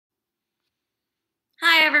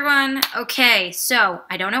Hi everyone. Okay, so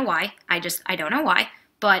I don't know why. I don't know why,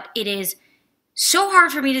 but it is so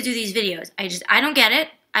hard for me to do these videos. I don't get it.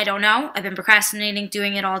 I don't know. I've been procrastinating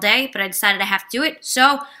doing it all day, but I decided I have to do it.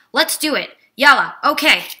 So let's do it. Yalla.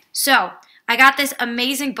 Okay, so I got this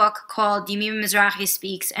amazing book called Yemima Mizrachi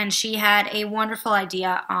Speaks, and she had a wonderful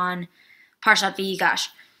idea on Us-Vayigash.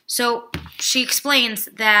 So she explains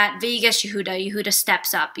that Vayigash Yehuda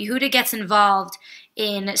steps up. Yehuda gets involved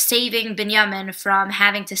in saving Binyamin from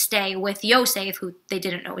having to stay with Yosef, who they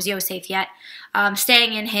didn't know was Yosef yet,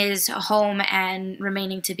 staying in his home and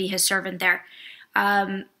remaining to be his servant there.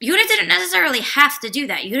 Yehuda didn't necessarily have to do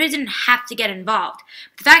that. Yehuda didn't have to get involved.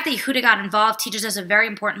 The fact that Yehuda got involved teaches us a very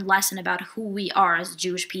important lesson about who we are as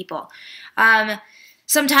Jewish people.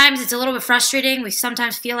 Sometimes it's a little bit frustrating. We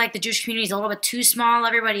sometimes feel like the Jewish community is a little bit too small.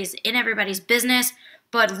 Everybody's in everybody's business.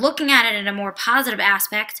 But looking at it in a more positive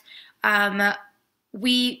aspect,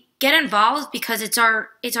 we get involved because it's our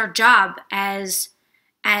job as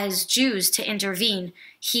Jews to intervene.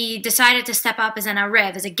 He decided to step up as an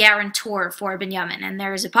Arev, as a guarantor for Binyamin. And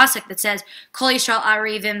there is a pasuk that says, Kol Yisrael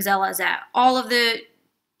Arevim Zel Lazeh. All of the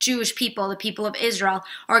Jewish people, the people of Israel,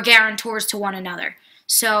 are guarantors to one another.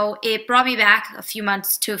 So it brought me back a few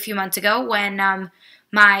months ago when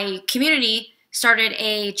my community started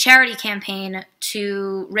a charity campaign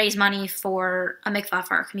to raise money for a mikvah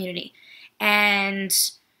for our community. And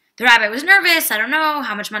the rabbi was nervous. I don't know,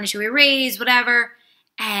 how much money should we raise, whatever.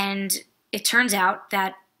 And it turns out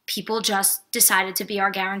that people just decided to be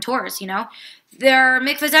our guarantors, you know. There are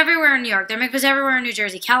mikvahs everywhere in New York. There are mikvahs everywhere in New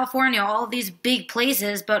Jersey, California, all of these big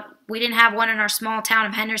places, but we didn't have one in our small town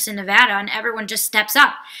of Henderson, Nevada, and everyone just steps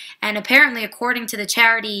up. And apparently, according to the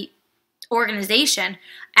charity organization,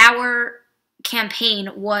 our campaign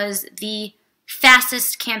was the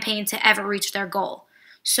fastest campaign to ever reach their goal.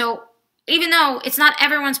 So even though it's not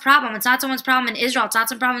everyone's problem, it's not someone's problem in Israel, it's not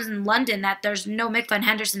some problems in London that there's no mikvah in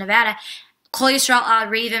Henderson, Nevada, Kol Yisrael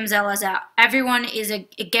Arevim Zel Lazeh. Everyone is a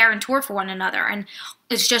guarantor for one another, and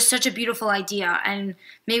it's just such a beautiful idea. And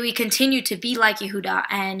may we continue to be like Yehuda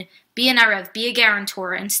and be an Arev, be a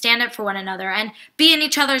guarantor, and stand up for one another, and be in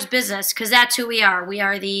each other's business, because that's who we are. We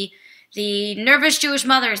are the nervous Jewish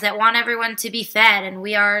mothers that want everyone to be fed, and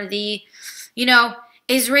we are the,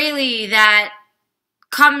 Israeli that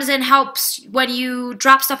comes and helps when you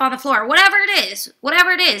drop stuff on the floor. Whatever it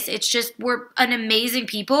is, it's just, we're an amazing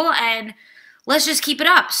people, and let's just keep it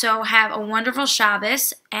up. So have a wonderful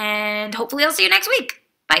Shabbos, and hopefully I'll see you next week.